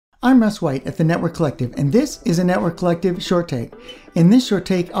I'm Russ White at the Network Collective, and this is a Network Collective Short Take. In this short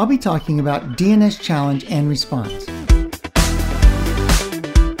take, I'll be talking about DNS challenge and response.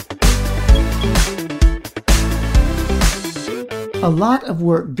 A lot of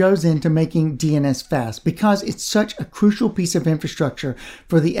work goes into making DNS fast because it's such a crucial piece of infrastructure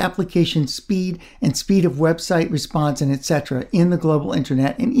for the application speed and speed of website response and etc. in the global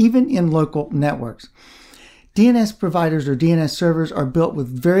internet and even in local networks. DNS providers or DNS servers are built with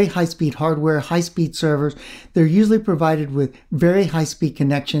very high-speed hardware, high-speed servers. They're usually provided with very high-speed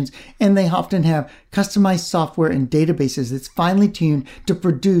connections, and they often have customized software and databases that's finely tuned to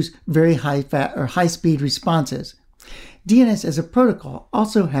produce very high-speed responses. DNS as a protocol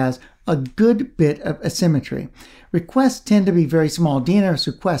also has a good bit of asymmetry. Requests tend to be very small. DNS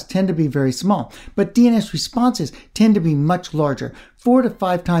requests tend to be very small, but DNS responses tend to be much larger, 4 to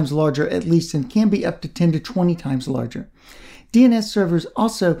 5 times larger at least, and can be up to 10 to 20 times larger. DNS servers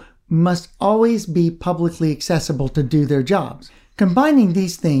also must always be publicly accessible to do their jobs. Combining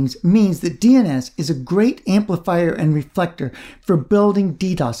these things means that DNS is a great amplifier and reflector for building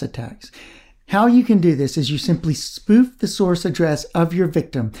DDoS attacks. How you can do this is you simply spoof the source address of your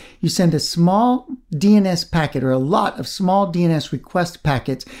victim. You send a small DNS packet or a lot of small DNS request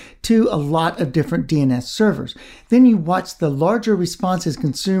packets to a lot of different DNS servers. Then you watch the larger responses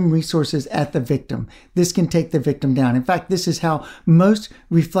consume resources at the victim. This can take the victim down. In fact, this is how most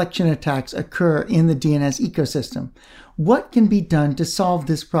reflection attacks occur in the DNS ecosystem. What can be done to solve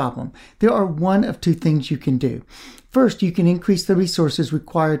this problem? There are one of two things you can do. First, you can increase the resources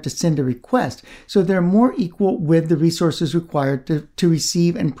required to send a request so they're more equal with the resources required to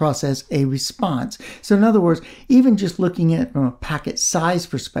receive and process a response. So in other words, even just looking at it from a packet size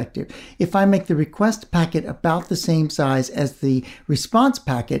perspective, if I make the request packet about the same size as the response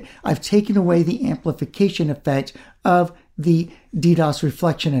packet, I've taken away the amplification effect of the DDoS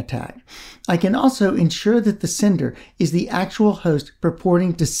reflection attack. I can also ensure that the sender is the actual host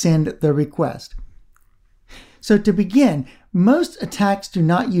purporting to send the request. So to begin, most attacks do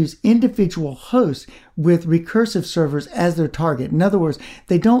not use individual hosts with recursive servers as their target. In other words,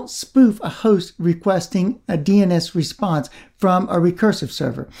 they don't spoof a host requesting a DNS response from a recursive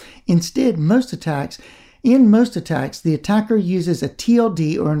server. Instead, in most attacks, the attacker uses a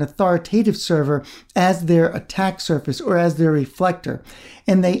TLD or an authoritative server as their attack surface or as their reflector,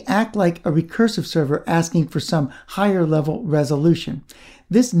 and they act like a recursive server asking for some higher level resolution.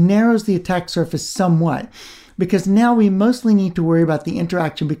 This narrows the attack surface somewhat, because now we mostly need to worry about the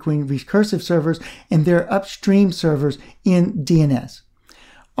interaction between recursive servers and their upstream servers in DNS.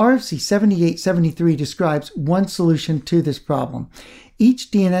 RFC 7873 describes one solution to this problem.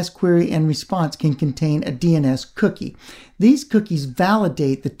 Each DNS query and response can contain a DNS cookie. These cookies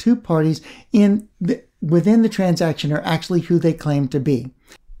validate the two parties within the transaction are actually who they claim to be.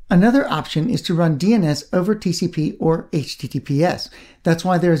 Another option is to run DNS over TCP or HTTPS. That's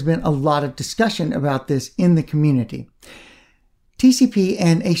why there has been a lot of discussion about this in the community. TCP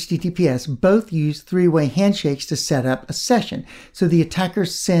and HTTPS both use three-way handshakes to set up a session. So the attacker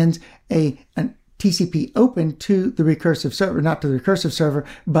sends an TCP open to the recursive server, not to the recursive server,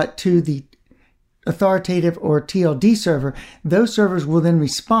 but to the authoritative or TLD server. Those servers will then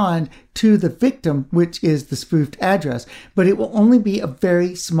respond to the victim, which is the spoofed address, but it will only be a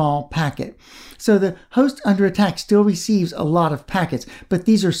very small packet. So the host under attack still receives a lot of packets, but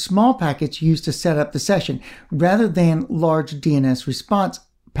these are small packets used to set up the session rather than large DNS response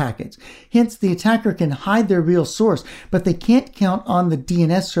packets. Hence, the attacker can hide their real source, but they can't count on the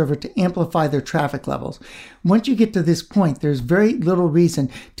DNS server to amplify their traffic levels. Once you get to this point, there's very little reason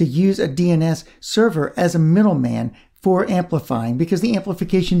to use a DNS server as a middleman for amplifying because the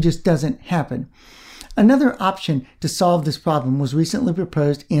amplification just doesn't happen. Another option to solve this problem was recently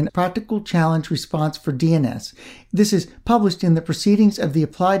proposed in Practical Challenge Response for DNS. This is published in the Proceedings of the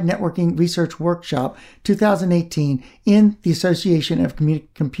Applied Networking Research Workshop 2018 in the Association of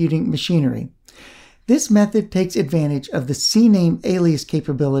Computing Machinery. This method takes advantage of the CNAME alias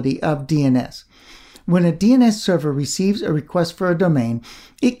capability of DNS. When a DNS server receives a request for a domain,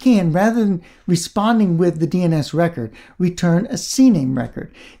 it can, rather than responding with the DNS record, return a CNAME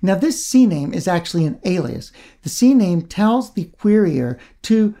record. Now, this CNAME is actually an alias. The CNAME tells the querier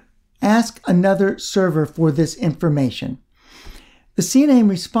to ask another server for this information. The CNAME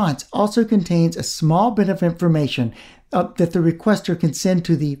response also contains a small bit of information that the requester can send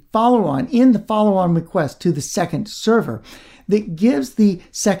to the follow-on request to the second server that gives the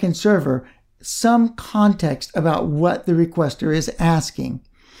second server some context about what the requester is asking.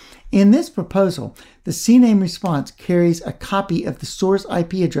 In this proposal, the CNAME response carries a copy of the source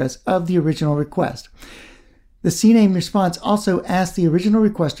IP address of the original request. The CNAME response also asks the original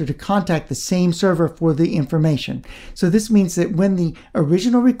requester to contact the same server for the information. So this means that when the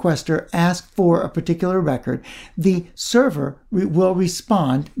original requester asks for a particular record, the server will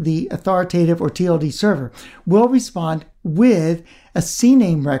respond, the authoritative or TLD server will respond with a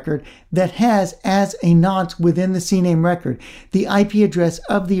CNAME record that has as a nonce within the CNAME record the IP address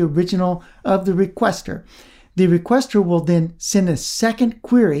of the original of the requester. The requester will then send a second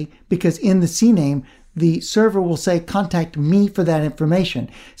query because in the CNAME, the server will say, contact me for that information.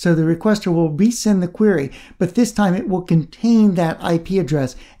 So the requester will resend the query, but this time it will contain that IP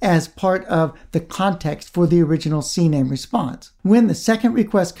address as part of the context for the original CNAME response. When the second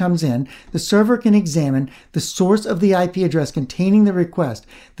request comes in, the server can examine the source of the IP address containing the request,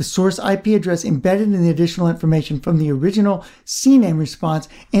 the source IP address embedded in the additional information from the original CNAME response,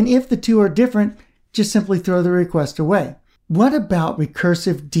 and if the two are different, just simply throw the request away. What about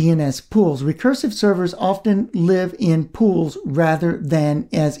recursive DNS pools? Recursive servers often live in pools rather than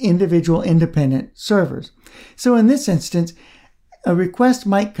as individual independent servers. So in this instance, a request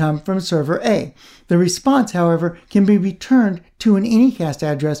might come from server A. The response, however, can be returned to an Anycast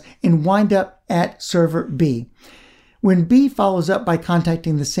address and wind up at server B. When B follows up by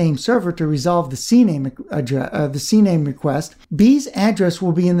contacting the same server to resolve the CNAME request, B's address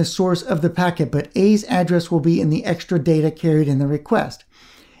will be in the source of the packet, but A's address will be in the extra data carried in the request.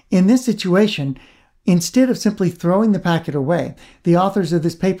 In this situation, instead of simply throwing the packet away, the authors of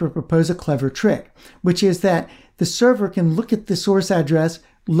this paper propose a clever trick, which is that the server can look at the source address,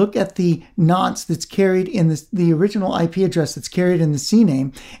 look at the nonce that's carried in the original IP address that's carried in the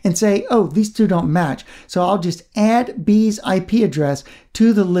CNAME and say, oh, these two don't match. So I'll just add B's IP address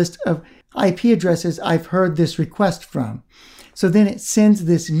to the list of IP addresses I've heard this request from. So then it sends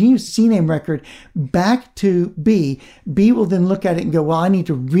this new CNAME record back to B. B will then look at it and go, well, I need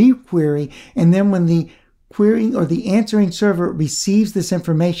to re-query. And then when the querying or the answering server receives this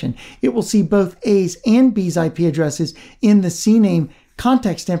information, it will see both A's and B's IP addresses in the CNAME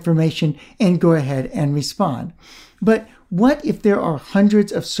context information and go ahead and respond. But what if there are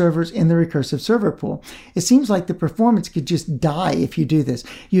hundreds of servers in the recursive server pool? It seems like the performance could just die if you do this.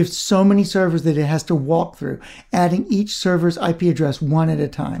 You have so many servers that it has to walk through, adding each server's IP address one at a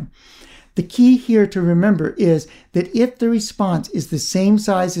time. The key here to remember is that if the response is the same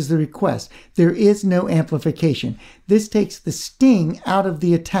size as the request, there is no amplification. This takes the sting out of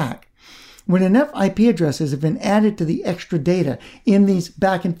the attack. When enough IP addresses have been added to the extra data in these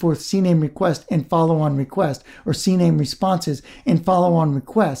back and forth CNAME request and follow-on request, or CNAME responses and follow-on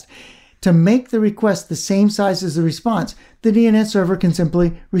request, to make the request the same size as the response, the DNS server can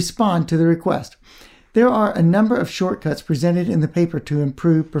simply respond to the request. There are a number of shortcuts presented in the paper to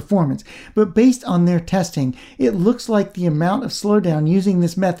improve performance, but based on their testing, it looks like the amount of slowdown using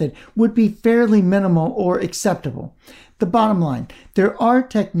this method would be fairly minimal or acceptable. The bottom line, there are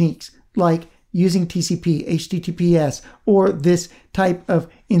techniques like using TCP, HTTPS, or this type of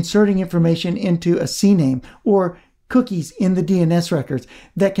inserting information into a CNAME, or cookies in the DNS records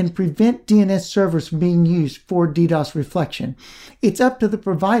that can prevent DNS servers from being used for DDoS reflection. It's up to the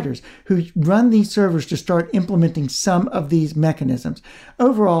providers who run these servers to start implementing some of these mechanisms.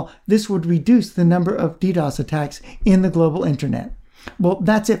 Overall, this would reduce the number of DDoS attacks in the global internet. Well,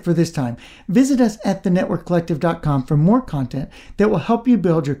 that's it for this time. Visit us at thenetworkcollective.com for more content that will help you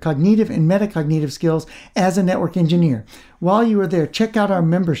build your cognitive and metacognitive skills as a network engineer. While you are there, check out our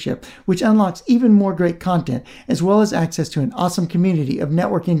membership, which unlocks even more great content, as well as access to an awesome community of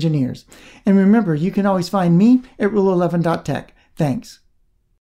network engineers. And remember, you can always find me at rule11.tech. Thanks.